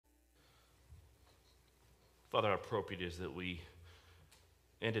Father, how appropriate it is that we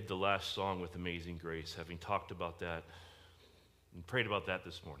ended the last song with Amazing Grace, having talked about that and prayed about that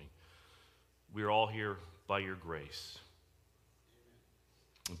this morning. We are all here by your grace.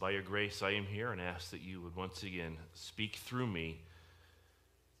 And by your grace, I am here and ask that you would once again speak through me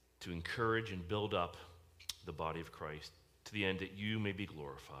to encourage and build up the body of Christ to the end that you may be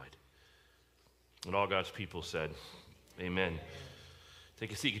glorified. And all God's people said, amen.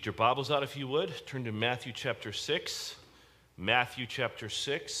 Take a seat. Get your Bibles out if you would. Turn to Matthew chapter 6. Matthew chapter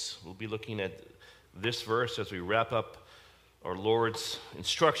 6. We'll be looking at this verse as we wrap up our Lord's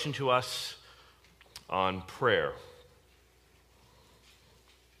instruction to us on prayer.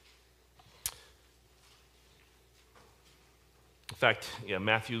 In fact,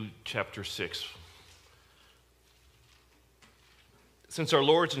 Matthew chapter 6. Since our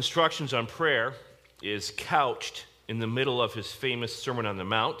Lord's instructions on prayer is couched in the middle of his famous Sermon on the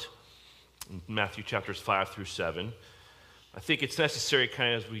Mount, in Matthew chapters 5 through 7, I think it's necessary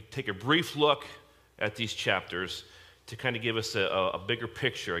kind of as we take a brief look at these chapters to kind of give us a bigger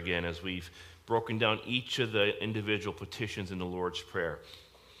picture again as we've broken down each of the individual petitions in the Lord's Prayer.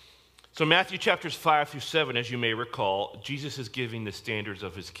 So Matthew chapters 5 through 7, as you may recall, Jesus is giving the standards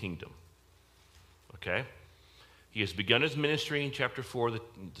of his kingdom. Okay? He has begun his ministry in chapter 4. The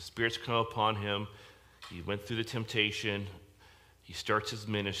Spirit's come upon him. He went through the temptation. He starts his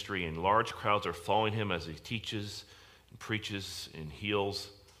ministry, and large crowds are following him as he teaches and preaches and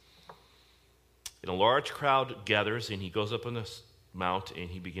heals. And a large crowd gathers, and he goes up on the mount, and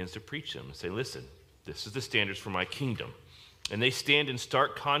he begins to preach them and say, listen, this is the standards for my kingdom. And they stand in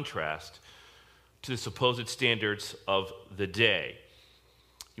stark contrast to the supposed standards of the day.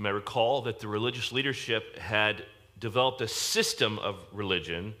 You may recall that the religious leadership had developed a system of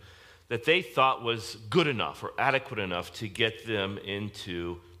religion that they thought was good enough or adequate enough to get them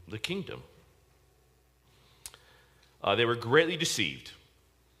into the kingdom. They were greatly deceived.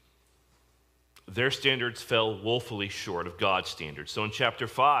 Their standards fell woefully short of God's standards. So in chapter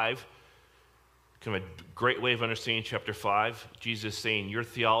 5, kind of a great way of understanding chapter 5, Jesus is saying, your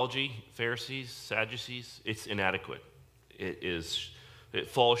theology, Pharisees, Sadducees, it's inadequate. It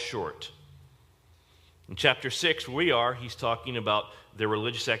falls short. In chapter 6, where we are, he's talking about their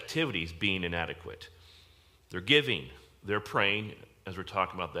religious activities being inadequate. They're giving, they're praying, as we're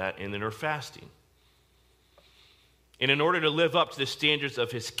talking about that, and then they're fasting. And in order to live up to the standards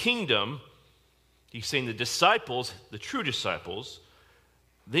of his kingdom, he's saying the disciples, the true disciples,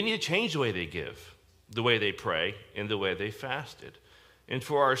 they need to change the way they give, the way they pray, and the way they fasted. And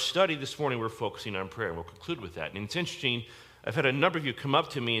for our study this morning, we're focusing on prayer, and we'll conclude with that. And it's interesting, I've had a number of you come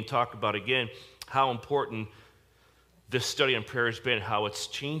up to me and talk about, again, how important this study on prayer has been, how it's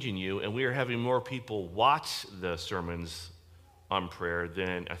changing you, and we are having more people watch the sermons on prayer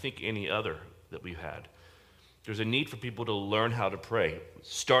than I think any other that we've had. There's a need for people to learn how to pray,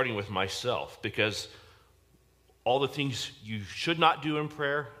 starting with myself, because all the things you should not do in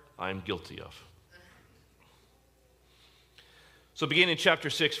prayer, I'm guilty of. So beginning in chapter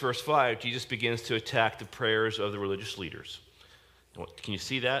 6, verse 5, Jesus begins to attack the prayers of the religious leaders. Can you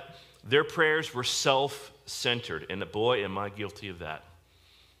see that? Their prayers were self-centered, and boy, am I guilty of that.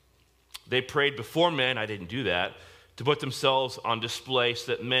 They prayed before men, I didn't do that, to put themselves on display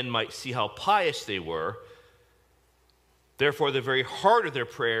so that men might see how pious they were. Therefore, the very heart of their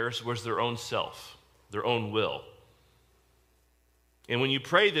prayers was their own self, their own will. And when you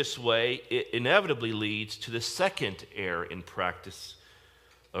pray this way, it inevitably leads to the second error in practice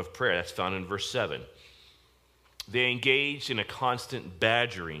of prayer. That's found in verse 7. They engaged in a constant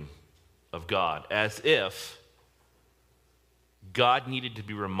badgering of God, as if God needed to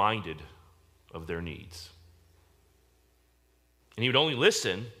be reminded of their needs. And he would only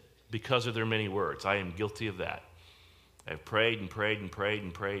listen because of their many words. I am guilty of that. I've prayed and prayed and prayed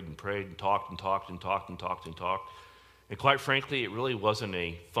and prayed and prayed and talked and talked and talked and talked and talked. And quite frankly, it really wasn't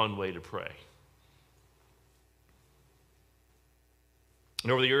a fun way to pray.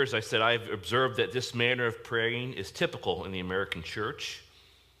 And over the years, I said, I've observed that this manner of praying is typical in the American church.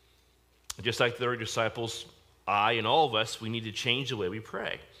 Just like the early disciples, I and all of us, we need to change the way we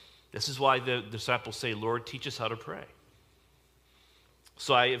pray. This is why the disciples say, Lord, teach us how to pray.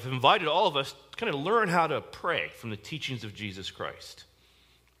 So I have invited all of us to kind of learn how to pray from the teachings of Jesus Christ.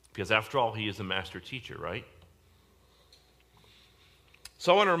 Because after all, he is the master teacher, right?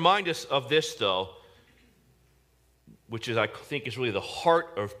 So I want to remind us of this, though, which is, I think, is really the heart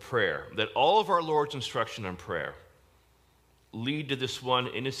of prayer, that all of our Lord's instruction on prayer lead to this one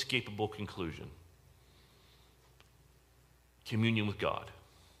inescapable conclusion: communion with God.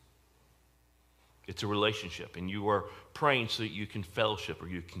 It's a relationship, and you are praying so that you can fellowship or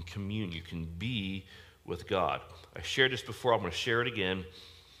you can commune, you can be with God. I shared this before. I'm going to share it again.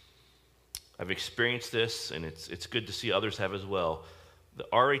 I've experienced this, and it's good to see others have as well. The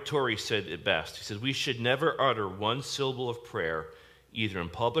R.A. Torrey said it best. He said, "We should never utter one syllable of prayer, either in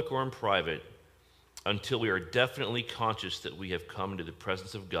public or in private, until we are definitely conscious that we have come into the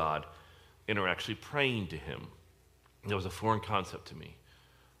presence of God and are actually praying to him." That was a foreign concept to me.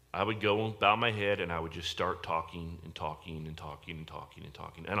 I would go and bow my head, and I would just start talking and talking and talking and talking and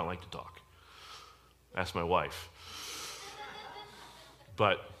talking. I don't like to talk. Ask my wife.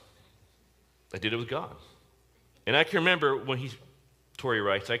 But I did it with God. And I can remember when Torrey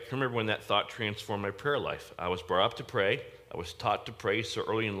writes, I can remember when that thought transformed my prayer life. I was brought up to pray. I was taught to pray so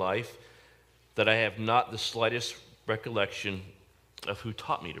early in life that I have not the slightest recollection of who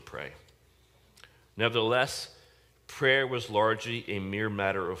taught me to pray. Nevertheless, prayer was largely a mere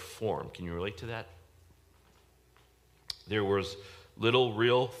matter of form. Can you relate to that? There was little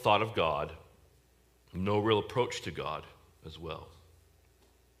real thought of God, no real approach to God as well.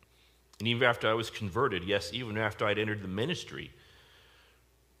 And even after I was converted, yes, even after I'd entered the ministry,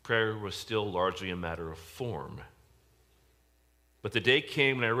 prayer was still largely a matter of form. But the day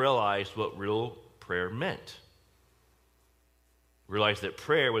came when I realized what real prayer meant. Realized that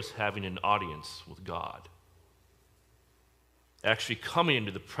prayer was having an audience with God. Actually coming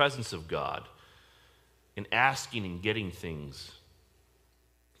into the presence of God and asking and getting things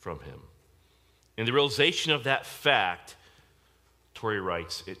from him. And the realization of that fact, Torrey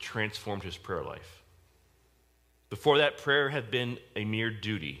writes, it transformed his prayer life. Before that, prayer had been a mere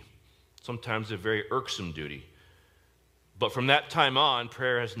duty, sometimes a very irksome duty. But from that time on,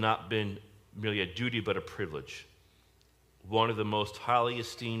 prayer has not been merely a duty, but a privilege. One of the most highly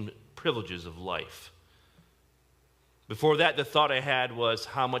esteemed privileges of life. Before that, the thought I had was,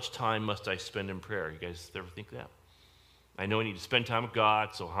 how much time must I spend in prayer? You guys ever think that? I know I need to spend time with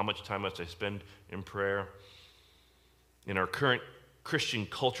God, so how much time must I spend in prayer? In our current Christian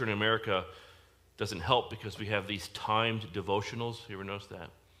culture in America, doesn't help because we have these timed devotionals. You ever notice that?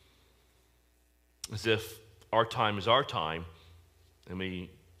 As if our time is our time, and we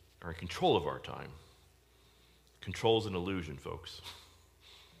are in control of our time. Control is an illusion, folks.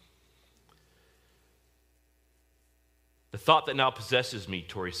 The thought that now possesses me,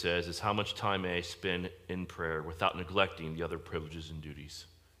 Torrey says, is how much time may I spend in prayer without neglecting the other privileges and duties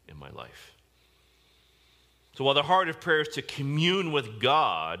in my life. So while the heart of prayer is to commune with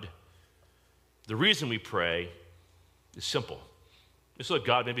God, the reason we pray is simple. It's so that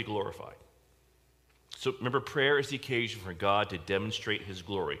God may be glorified. So remember, prayer is the occasion for God to demonstrate his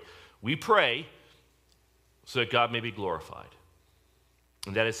glory. We pray so that God may be glorified.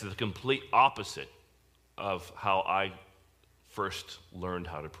 And that is the complete opposite of how I first learned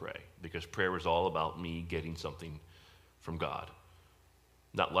how to pray, because prayer was all about me getting something from God,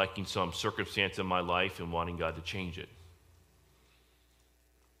 not liking some circumstance in my life and wanting God to change it.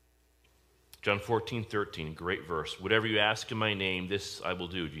 John 14:13, great verse. Whatever you ask in my name, this I will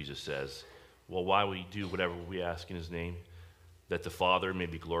do, Jesus says. Well, why will he do whatever we ask in his name? That the Father may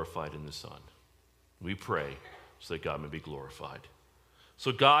be glorified in the Son. We pray so that God may be glorified.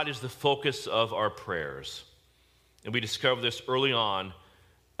 So God is the focus of our prayers. And we discovered this early on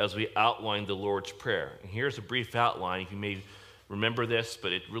as we outlined the Lord's Prayer. And here's a brief outline. You may remember this,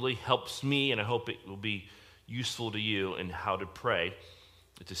 but it really helps me, and I hope it will be useful to you in how to pray.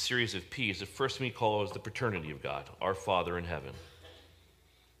 It's a series of P's. The first we call is the paternity of God, our Father in heaven.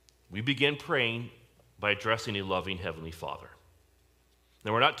 We begin praying by addressing a loving Heavenly Father.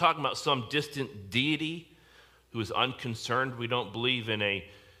 Now, we're not talking about some distant deity who is unconcerned. We don't believe in a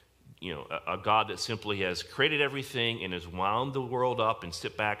God that simply has created everything and has wound the world up and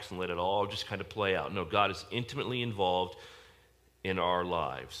sit back and let it all just kind of play out. No, God is intimately involved in our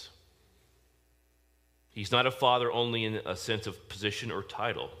lives. He's not a father only in a sense of position or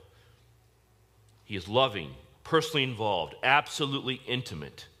title. He is loving, personally involved, absolutely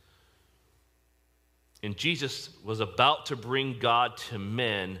intimate. And Jesus was about to bring God to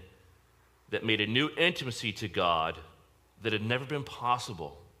men that made a new intimacy to God that had never been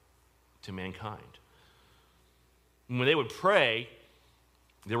possible to mankind. And when they would pray,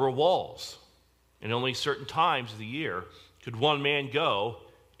 there were walls. And only certain times of the year could one man go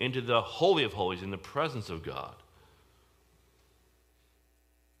into the Holy of Holies in the presence of God.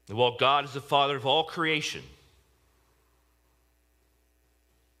 And while God is the Father of all creation,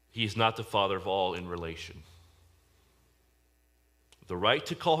 he is not the Father of all in relation. The right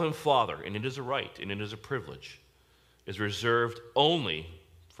to call him Father, and it is a right, and it is a privilege, is reserved only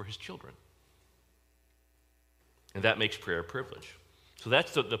for his children. And that makes prayer a privilege. So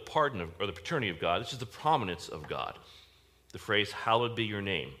that's the pardon of, or the paternity of God. This is the prominence of God. The phrase, hallowed be your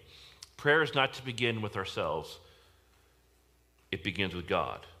name. Prayer is not to begin with ourselves. It begins with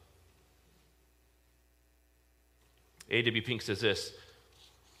God. A.W. Pink says this: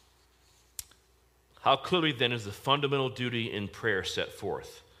 how clearly then is the fundamental duty in prayer set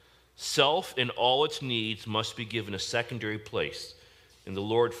forth? Self and all its needs must be given a secondary place, and the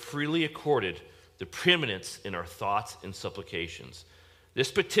Lord freely accorded the preeminence in our thoughts and supplications.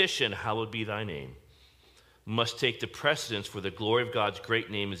 This petition, hallowed be thy name, must take the precedence, for the glory of God's great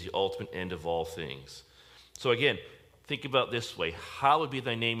name is the ultimate end of all things. So again, think about it this way: hallowed be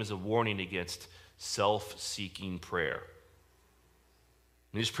thy name is a warning against self-seeking prayer.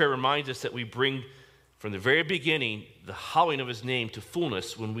 And this prayer reminds us that we bring from the very beginning the hallowing of his name to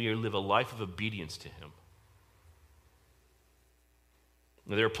fullness when we live a life of obedience to him.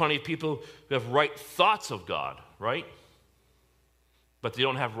 Now, there are plenty of people who have right thoughts of God, right? But they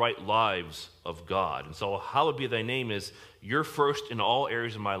don't have right lives of God. And so hallowed be thy name is you're first in all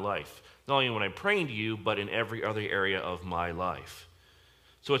areas of my life. Not only when I'm praying to you, but in every other area of my life.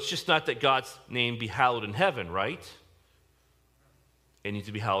 So it's just not that God's name be hallowed in heaven, right? It needs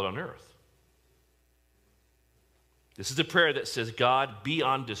to be hallowed on earth. This is a prayer that says, God, be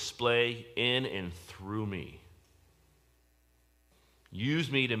on display in and through me.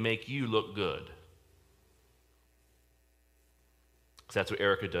 Use me to make you look good. Because that's what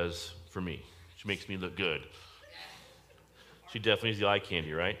Erica does for me. She makes me look good. She definitely is the eye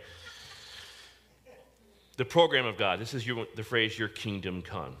candy, right? The program of God. This is the phrase, your kingdom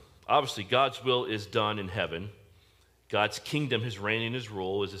come. Obviously, God's will is done in heaven. God's kingdom, his reign and his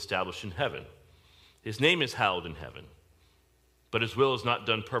rule is established in heaven. His name is hallowed in heaven. But his will is not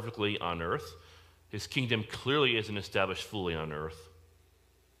done perfectly on earth. His kingdom clearly isn't established fully on earth.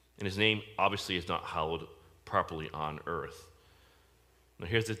 And his name obviously is not hallowed properly on earth. Now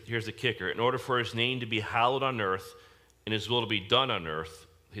here's the kicker. In order for his name to be hallowed on earth and his will to be done on earth,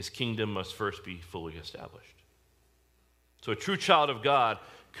 his kingdom must first be fully established. So a true child of God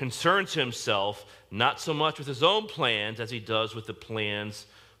concerns himself not so much with his own plans as he does with the plans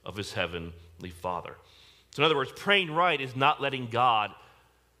of his heavenly Father. So in other words, praying right is not letting God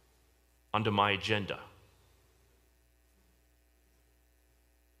onto my agenda.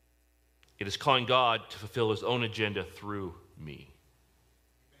 It is calling God to fulfill his own agenda through me.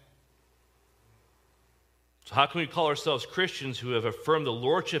 So how can we call ourselves Christians who have affirmed the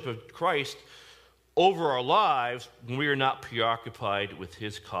lordship of Christ over our lives when we are not preoccupied with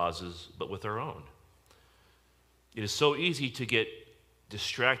his causes but with our own? It is so easy to get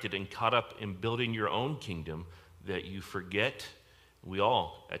distracted and caught up in building your own kingdom that you forget, we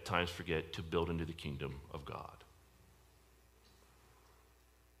all at times forget, to build into the kingdom of God.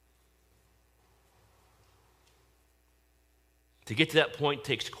 To get to that point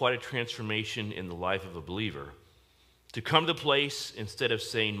takes quite a transformation in the life of a believer. To come to the place, instead of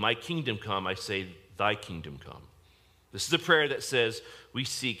saying, my kingdom come, I say, thy kingdom come. This is a prayer that says we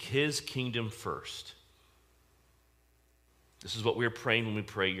seek his kingdom first. This is what we're praying when we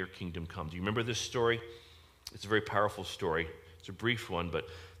pray, your kingdom come. Do you remember this story? It's a very powerful story. It's a brief one, but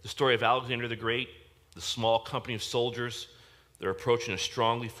the story of Alexander the Great, the small company of soldiers, they're approaching a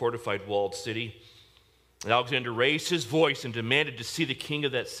strongly fortified walled city. And Alexander raised his voice and demanded to see the king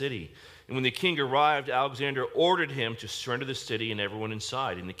of that city. And when the king arrived, Alexander ordered him to surrender the city and everyone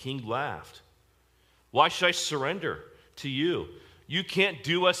inside. And the king laughed. Why should I surrender to you? You can't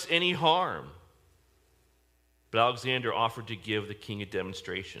do us any harm. But Alexander offered to give the king a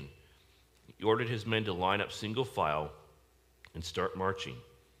demonstration. He ordered his men to line up single file and start marching.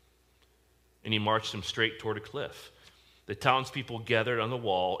 And he marched them straight toward a cliff. The townspeople gathered on the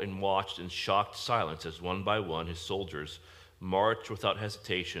wall and watched in shocked silence as one by one his soldiers marched without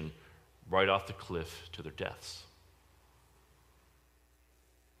hesitation right off the cliff to their deaths.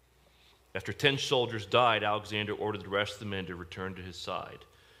 After 10 soldiers died, Alexander ordered the rest of the men to return to his side.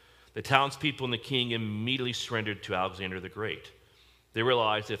 The townspeople and the king immediately surrendered to Alexander the Great. They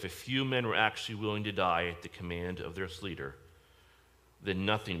realized that if a few men were actually willing to die at the command of their leader, then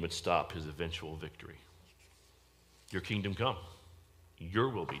nothing would stop his eventual victory. Your kingdom come. Your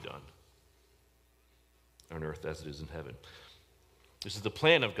will be done on earth as it is in heaven. This is the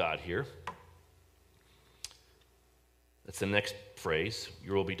plan of God here. That's the next phrase.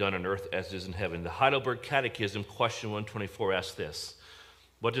 Your will be done on earth as it is in heaven. The Heidelberg Catechism, question 124, asks this.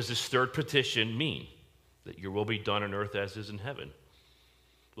 What does this third petition mean? That your will be done on earth as it is in heaven.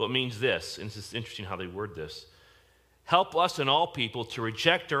 Well, it means this, and it's interesting how they word this. Help us and all people to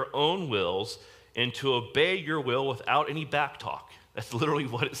reject our own wills and to obey your will without any back talk. That's literally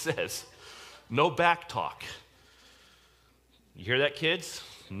what it says. No back talk. You hear that, kids?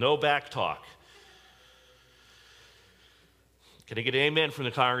 No back talk. Can I get an amen from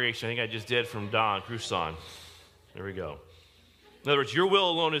the congregation? I think I just did from Don Cruson. There we go. In other words, your will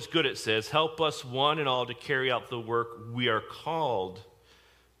alone is good, it says. Help us one and all to carry out the work we are called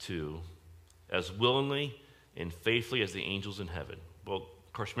to as willingly and faithfully as the angels in heaven. Well,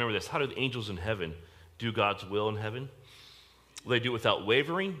 of course, remember this. How do the angels in heaven do God's will in heaven? Well, they do it without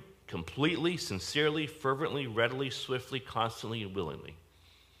wavering, completely, sincerely, fervently, readily, swiftly, constantly, and willingly.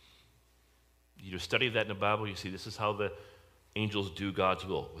 You just study that in the Bible, you see this is how the angels do God's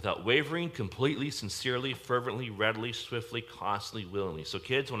will. Without wavering, completely, sincerely, fervently, readily, swiftly, constantly, willingly. So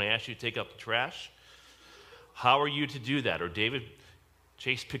kids, when I ask you to take up the trash, how are you to do that? Or David,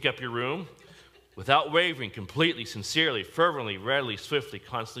 Chase, pick up your room? Without wavering, completely, sincerely, fervently, readily, swiftly,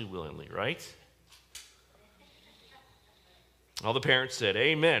 constantly, willingly, right? All the parents said,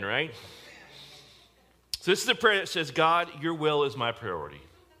 amen, right? So this is a prayer that says, God, your will is my priority.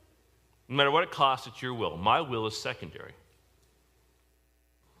 No matter what it costs, it's your will. My will is secondary.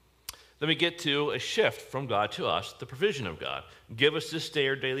 Then we get to a shift from God to us, the provision of God. Give us this day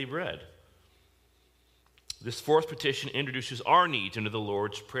our daily bread. This fourth petition introduces our needs into the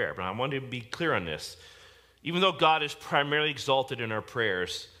Lord's Prayer. But I want to be clear on this. Even though God is primarily exalted in our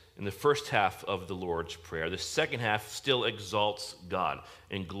prayers in the first half of the Lord's Prayer, the second half still exalts God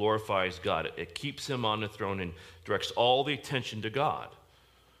and glorifies God. It keeps him on the throne and directs all the attention to God.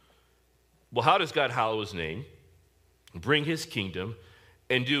 Well, how does God hallow his name, bring his kingdom,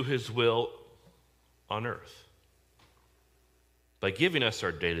 and do his will on earth? By giving us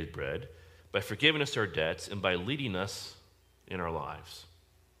our daily bread, by forgiving us our debts, and by leading us in our lives.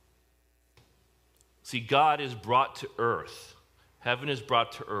 See, God is brought to earth. Heaven is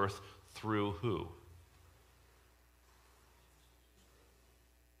brought to earth through who?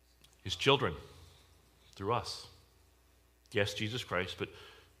 His children. Through us. Yes, Jesus Christ, but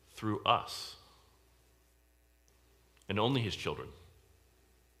through us. And only his children.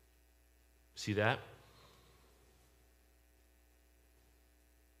 See that?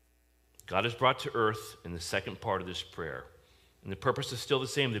 God is brought to earth in the second part of this prayer. And the purpose is still the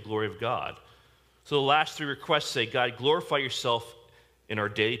same, the glory of God. So the last three requests say, God, glorify yourself in our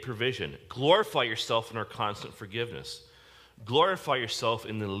daily provision. Glorify yourself in our constant forgiveness. Glorify yourself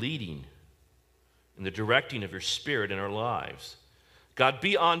in the leading, in the directing of your Spirit in our lives. God,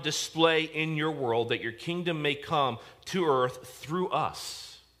 be on display in your world that your kingdom may come to earth through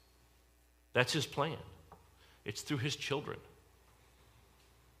us. That's his plan. It's through his children.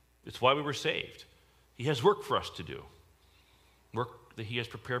 It's why we were saved. He has work for us to do, work that he has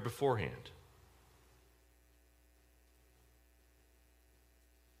prepared beforehand.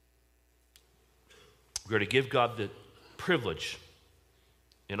 We're to give God the privilege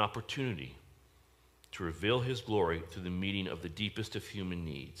and opportunity to reveal his glory through the meeting of the deepest of human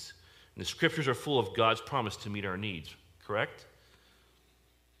needs. And the scriptures are full of God's promise to meet our needs, correct?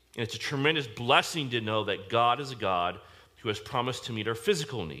 And it's a tremendous blessing to know that God is a God who has promised to meet our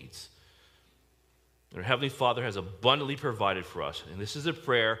physical needs. And our Heavenly Father has abundantly provided for us. And this is a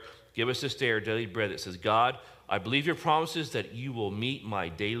prayer, give us this day our daily bread, that says, God, I believe your promises that you will meet my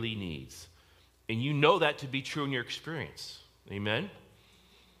daily needs. And you know that to be true in your experience. Amen?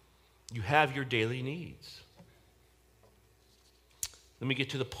 You have your daily needs. Let me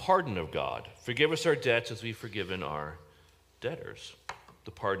get to the pardon of God. Forgive us our debts as we've forgiven our debtors. The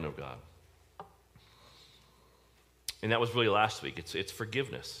pardon of God. And that was really last week. It's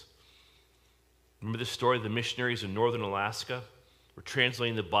forgiveness. Remember the story of the missionaries in northern Alaska were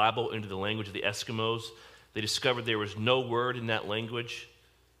translating the Bible into the language of the Eskimos. They discovered there was no word in that language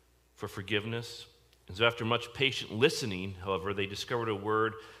for forgiveness. And so after much patient listening, however, they discovered a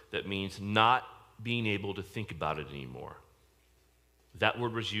word that means not being able to think about it anymore. That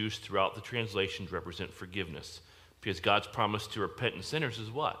word was used throughout the translation to represent forgiveness. Because God's promise to repentant sinners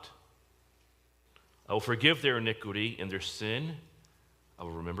is what? I will forgive their iniquity and their sin. I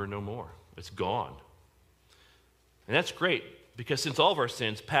will remember no more. It's gone. And that's great, because since all of our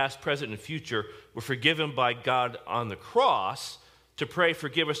sins, past, present, and future, were forgiven by God on the cross, to pray,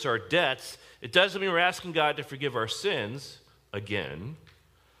 forgive us our debts, it doesn't mean we're asking God to forgive our sins again,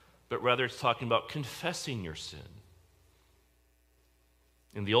 but rather it's talking about confessing your sin.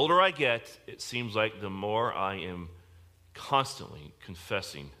 And the older I get, it seems like the more I am constantly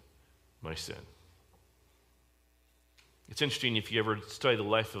confessing my sin. It's interesting if you ever study the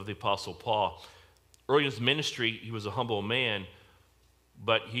life of the Apostle Paul. Early in his ministry, he was a humble man,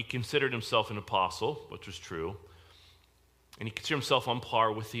 but he considered himself an apostle, which was true. And he considered himself on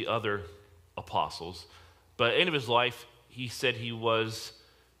par with the other apostles. But at the end of his life, he said he was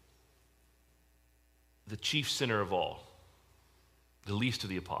the chief sinner of all, the least of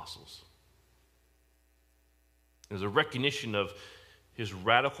the apostles. There's a recognition of his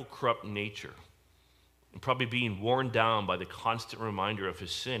radical, corrupt nature, and probably being worn down by the constant reminder of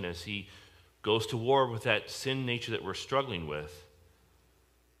his sin as he goes to war with that sin nature that we're struggling with.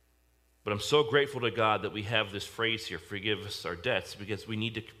 But I'm so grateful to God that we have this phrase here, forgive us our debts, because we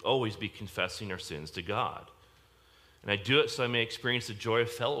need to always be confessing our sins to God. And I do it so I may experience the joy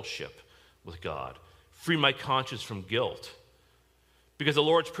of fellowship with God, free my conscience from guilt. Because the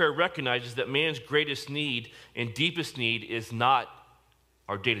Lord's Prayer recognizes that man's greatest need and deepest need is not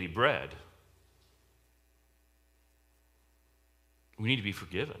our daily bread. We need to be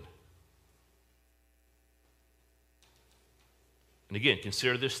forgiven. And again,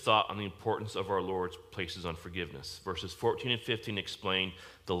 consider this thought on the importance of our Lord's places on forgiveness. Verses 14 and 15 explain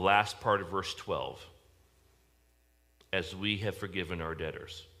the last part of verse 12. As we have forgiven our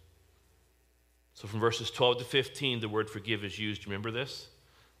debtors. So from verses 12 to 15, the word forgive is used, remember this?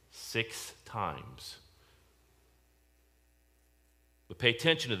 6 times. But pay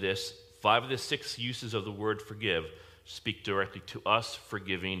attention to this. 5 of the 6 uses of the word forgive speak directly to us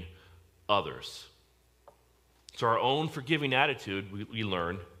forgiving others. So our own forgiving attitude, we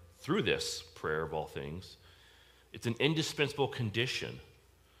learn through this prayer of all things, it's an indispensable condition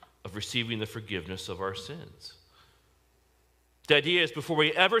of receiving the forgiveness of our sins. The idea is before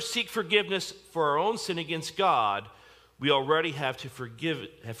we ever seek forgiveness for our own sin against God, we already have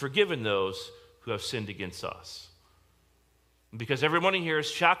forgiven those who have sinned against us. Because everyone in here is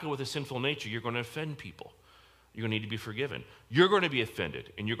shackled with a sinful nature, you're going to offend people. You're going to need to be forgiven. You're going to be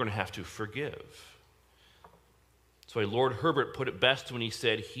offended, and you're going to have to forgive. That's why Lord Herbert put it best when he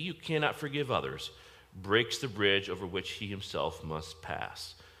said, "He who cannot forgive others breaks the bridge over which he himself must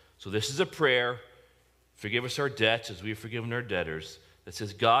pass." So this is a prayer, forgive us our debts as we have forgiven our debtors, that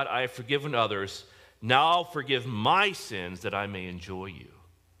says, God, I have forgiven others. Now forgive my sins that I may enjoy you,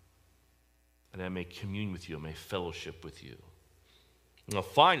 and I may commune with you, I may fellowship with you. Now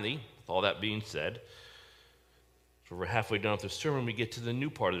finally, with all that being said, so we're halfway down with the sermon, we get to the new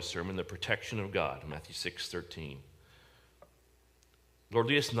part of the sermon, the protection of God, Matthew 6:13. Lord,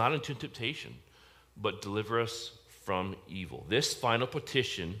 lead us not into temptation, but deliver us from evil. This final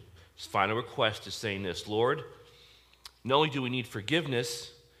petition, this final request is saying this, Lord, not only do we need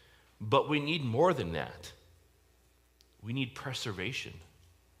forgiveness, but we need more than that. We need preservation.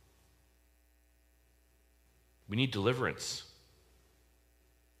 We need deliverance.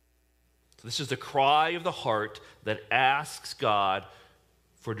 So this is the cry of the heart that asks God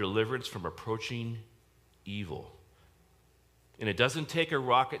for deliverance from approaching evil. And it doesn't take a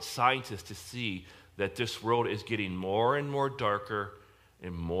rocket scientist to see that this world is getting more and more darker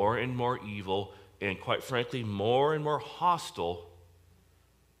and more evil and, quite frankly, more and more hostile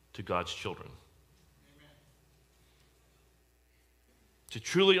to God's children. Amen. To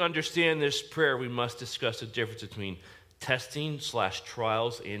truly understand this prayer, we must discuss the difference between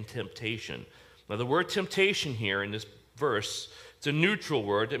testing/trials and temptation. Now, the word temptation here in this verse, it's a neutral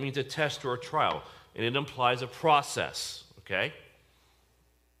word that means a test or a trial, and it implies a process. Okay?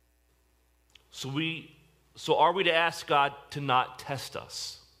 So are we to ask God to not test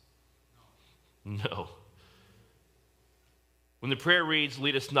us? No. When the prayer reads,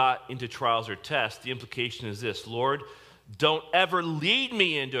 lead us not into trials or tests, the implication is this, Lord, don't ever lead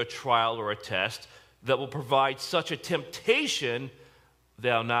me into a trial or a test that will provide such a temptation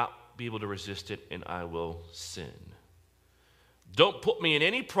that I'll not be able to resist it and I will sin. Don't put me in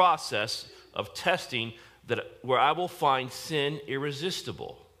any process of testing where I will find sin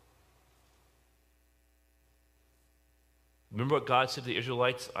irresistible. Remember what God said to the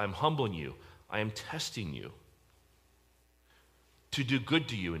Israelites? I'm humbling you. I am testing you to do good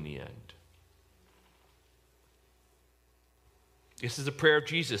to you in the end. This is the prayer of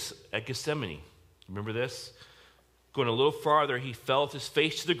Jesus at Gethsemane. Remember this? Going a little farther, he fell with his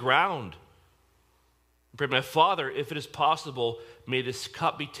face to the ground. He prayed, my Father, if it is possible, may this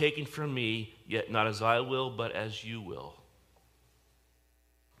cup be taken from me, yet not as I will, but as you will.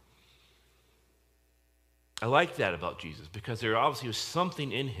 I like that about Jesus because there obviously was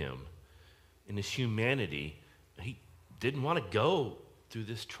something in him, in his humanity. He didn't want to go through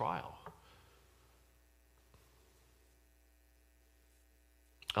this trial.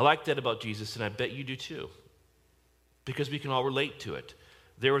 I like that about Jesus, and I bet you do too, because we can all relate to it.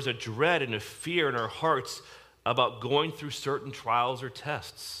 There was a dread and a fear in our hearts about going through certain trials or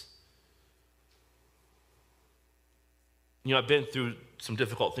tests. You know, I've been through some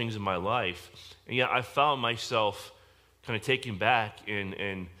difficult things in my life, and yet I found myself kind of taken back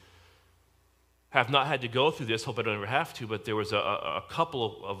and have not had to go through this, hope I don't ever have to, but there was a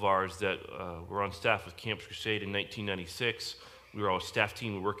couple of ours that were on staff with Campus Crusade in 1996. We were all a staff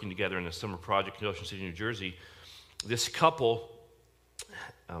team working together in a summer project in Ocean City, New Jersey. This couple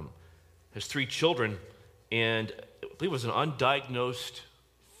has 3 children, and I believe it was an undiagnosed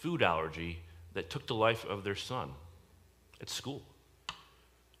food allergy that took the life of their son at school.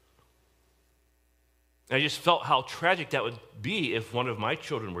 And I just felt how tragic that would be if one of my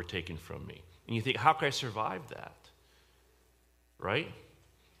children were taken from me. And you think, how could I survive that? Right?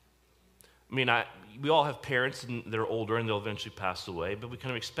 I mean, we all have parents and they're older and they'll eventually pass away, but we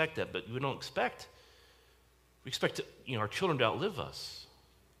kind of expect that. But we expect our children to outlive us.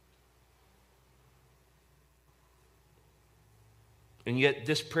 And yet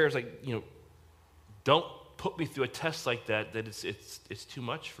this prayer is like, don't put me through a test like that it's too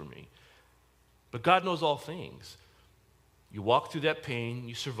much for me. But God knows all things. You walk through that pain,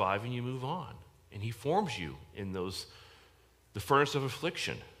 you survive, and you move on. And he forms you in the furnace of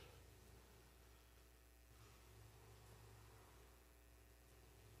affliction.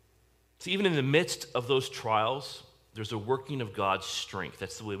 See, even in the midst of those trials, there's a working of God's strength.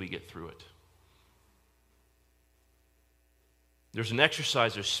 That's the way we get through it. There's an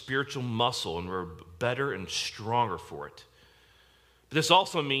exercise of spiritual muscle, and we're better and stronger for it. But this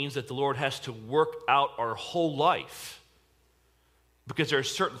also means that the Lord has to work out our whole life, because there are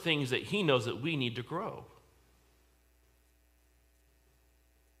certain things that he knows that we need to grow.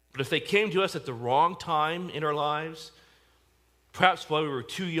 But if they came to us at the wrong time in our lives, perhaps while we were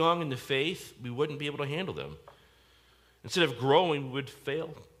too young in the faith, we wouldn't be able to handle them. Instead of growing, we would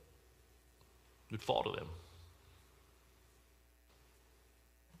fail. We'd fall to them.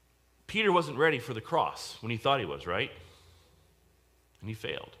 Peter wasn't ready for the cross when he thought he was, right? And he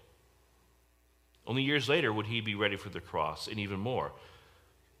failed. Only years later would he be ready for the cross, and even more.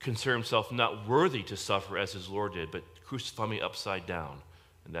 Consider himself not worthy to suffer as his Lord did, but crucify me upside down.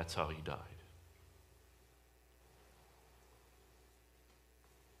 And that's how he died.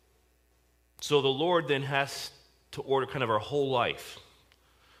 So the Lord then has to order kind of our whole life.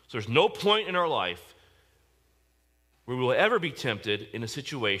 So there's no point in our life where we will ever be tempted in a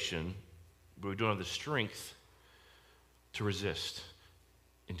situation where we don't have the strength to resist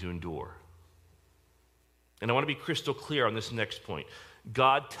and to endure. And I want to be crystal clear on this next point.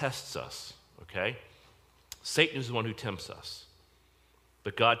 God tests us, okay? Satan is the one who tempts us.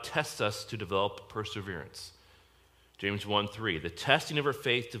 But God tests us to develop perseverance. James 1:3, the testing of our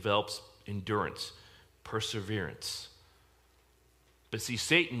faith develops endurance, perseverance. But see,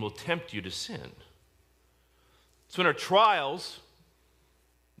 Satan will tempt you to sin. So in our trials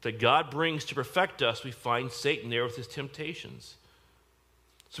that God brings to perfect us, we find Satan there with his temptations.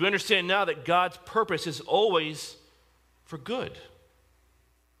 So we understand now that God's purpose is always for good.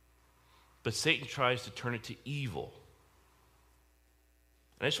 But Satan tries to turn it to evil.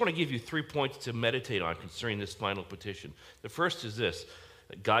 And I just want to give you 3 points to meditate on concerning this final petition. The first is this,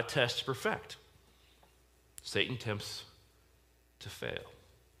 that God tests to perfect. Satan tempts to fail.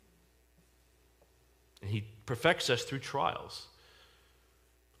 And he perfects us through trials.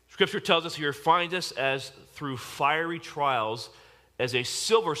 Scripture tells us here, find us as through fiery trials, as a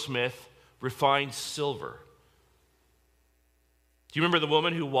silversmith refines silver. Do you remember the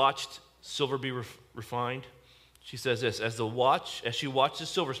woman who watched silver be refined? She says this, as she watched the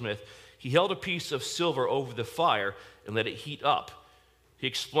silversmith, he held a piece of silver over the fire and let it heat up. He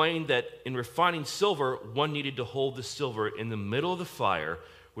explained that in refining silver, one needed to hold the silver in the middle of the fire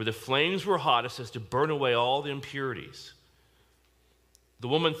where the flames were hottest as to burn away all the impurities. The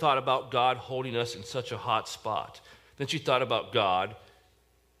woman thought about God holding us in such a hot spot. Then she thought about God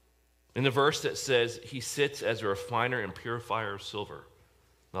in the verse that says, he sits as a refiner and purifier of silver,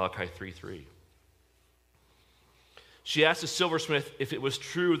 Malachi 3:3. She asked the silversmith if it was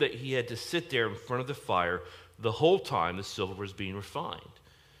true that he had to sit there in front of the fire the whole time the silver was being refined.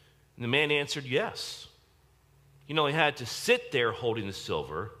 And the man answered yes. He not only had to sit there holding the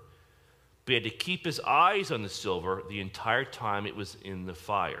silver, but he had to keep his eyes on the silver the entire time it was in the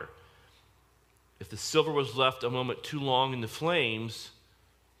fire. If the silver was left a moment too long in the flames,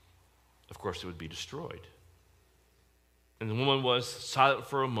 of course it would be destroyed. And the woman was silent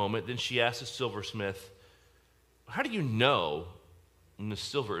for a moment. Then she asked the silversmith, how do you know when the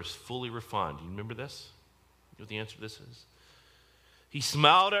silver is fully refined? Do you remember this? You know what the answer to this is? He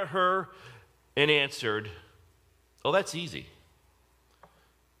smiled at her and answered, oh, that's easy.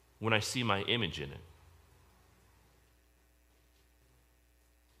 When I see my image in it.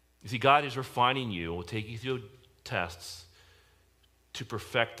 You see, God is refining you and will take you through tests to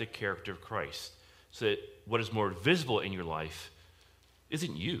perfect the character of Christ. So that what is more visible in your life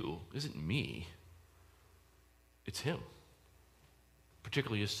isn't you, isn't me. It's him,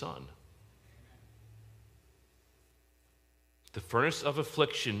 particularly his son. The furnace of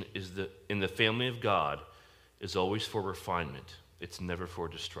affliction is in the family of God is always for refinement. It's never for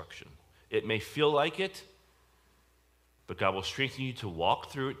destruction. It may feel like it, but God will strengthen you to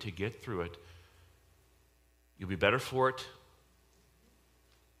walk through it, to get through it. You'll be better for it.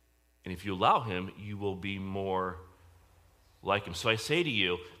 And if you allow him, you will be more like him. So I say to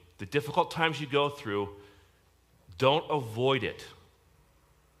you, the difficult times you go through, don't avoid it.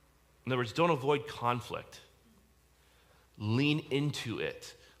 In other words, don't avoid conflict. Lean into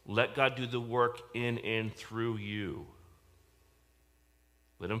it. Let God do the work in and through you.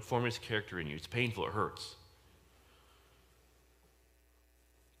 Let him form his character in you. It's painful, it hurts.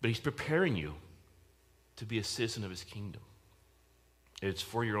 But he's preparing you to be a citizen of his kingdom. It's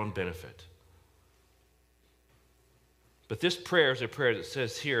for your own benefit. But this prayer is a prayer that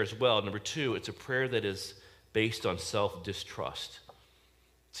says here as well, number 2, it's a prayer that is based on self-distrust.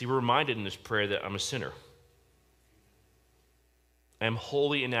 See, we're reminded in this prayer that I'm a sinner. I am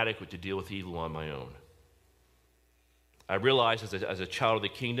wholly inadequate to deal with evil on my own. I realize as a child of the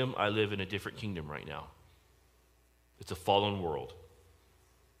kingdom, I live in a different kingdom right now. It's a fallen world.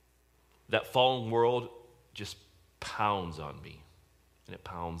 That fallen world just pounds on me, and it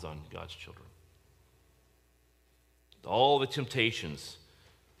pounds on God's children. All the temptations.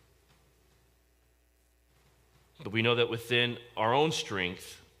 But we know that within our own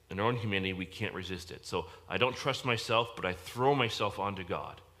strength and our own humanity, we can't resist it. So I don't trust myself, but I throw myself onto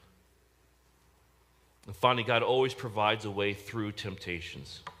God. And finally, God always provides a way through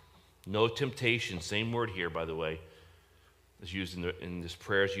temptations. No temptation, same word here, by the way, is used in this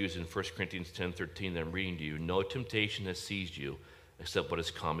prayer is used in 1 Corinthians 10:13 that I'm reading to you. No temptation has seized you except what is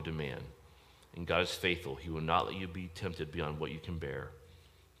common to man. And God is faithful. He will not let you be tempted beyond what you can bear.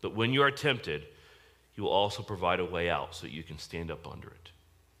 But when you are tempted, he will also provide a way out so that you can stand up under it.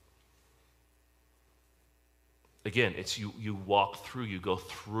 Again, it's you walk through, you go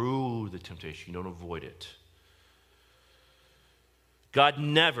through the temptation. You don't avoid it. God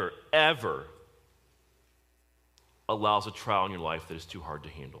never, ever allows a trial in your life that is too hard to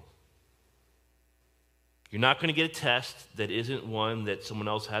handle. You're not going to get a test that isn't one that someone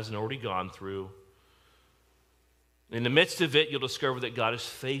else hasn't already gone through. In the midst of it, you'll discover that God is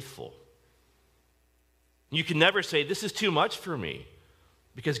faithful. You can never say, this is too much for me,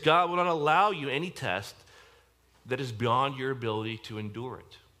 because God will not allow you any test that is beyond your ability to endure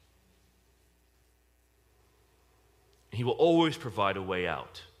it. He will always provide a way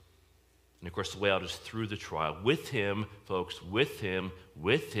out. And of course, the way out is through the trial. With him, folks, with him,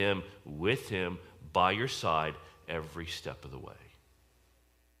 by your side every step of the way.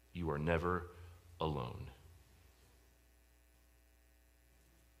 You are never alone.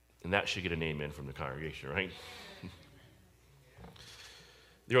 And that should get an amen from the congregation, right?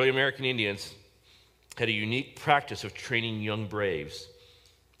 The early American Indians had a unique practice of training young braves.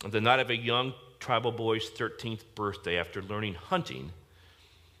 On the night of a young tribal boy's 13th birthday, after learning hunting,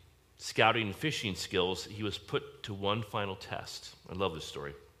 scouting, and fishing skills, he was put to one final test. I love this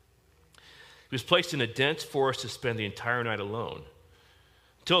story. He was placed in a dense forest to spend the entire night alone.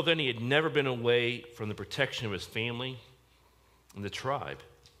 Until then, he had never been away from the protection of his family and the tribe.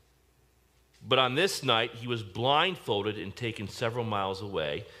 But on this night, he was blindfolded and taken several miles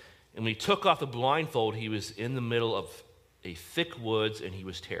away. And when he took off the blindfold, he was in the middle of a thick woods, and he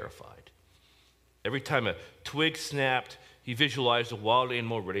was terrified. Every time a twig snapped, he visualized a wild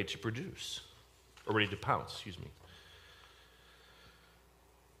animal ready to pounce.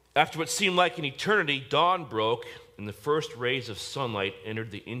 After what seemed like an eternity, dawn broke, and the first rays of sunlight entered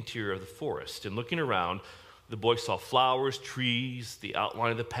the interior of the forest. And looking around, the boy saw flowers, trees, the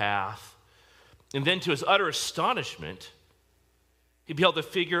outline of the path. And then, to his utter astonishment, he beheld the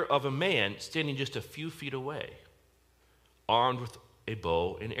figure of a man standing just a few feet away, armed with a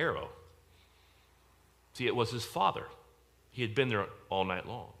bow and arrow. See, it was his father. He had been there all night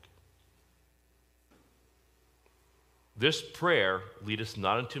long. This prayer, lead us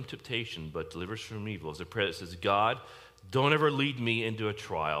not into temptation, but deliver us from evil, is a prayer that says, God, don't ever lead me into a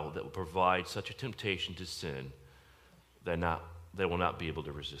trial that will provide such a temptation to sin that I will not be able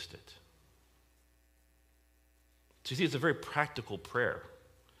to resist it. So you see, it's a very practical prayer,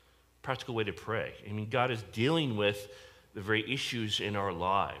 practical way to pray. I mean, God is dealing with the very issues in our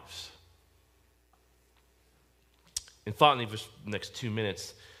lives. And finally, for the next 2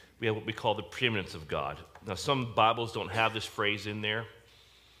 minutes, we have what we call the preeminence of God. Now, some Bibles don't have this phrase in there.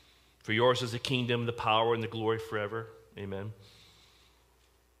 For yours is the kingdom, the power, and the glory forever. Amen.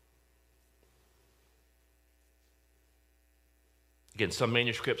 Again, some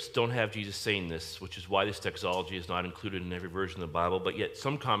manuscripts don't have Jesus saying this, which is why this doxology is not included in every version of the Bible, but yet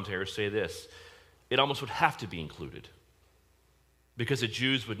some commentators say this. It almost would have to be included, because the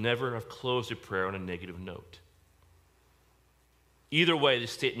Jews would never have closed a prayer on a negative note. Either way, the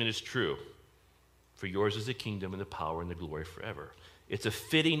statement is true. For yours is the kingdom and the power and the glory forever. It's a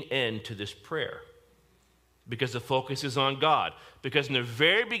fitting end to this prayer because the focus is on God. Because in the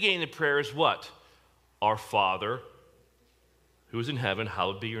very beginning of prayer is what? Our Father, who is in heaven,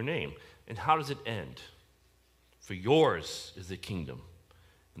 hallowed be your name. And how does it end? For yours is the kingdom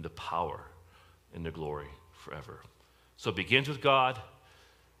and the power and the glory forever. So it begins with God.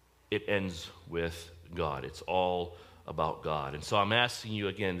 It ends with God. It's all about God. And so I'm asking you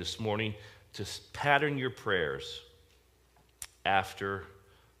again this morning to pattern your prayers after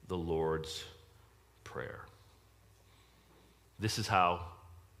the Lord's Prayer. This is how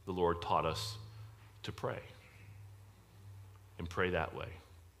the Lord taught us to pray. And pray that way.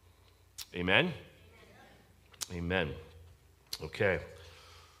 Amen? Amen. Okay.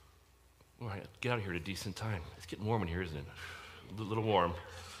 All right, get out of here at a decent time. It's getting warm in here, isn't it? A little warm.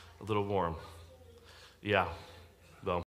 A little warm. Yeah.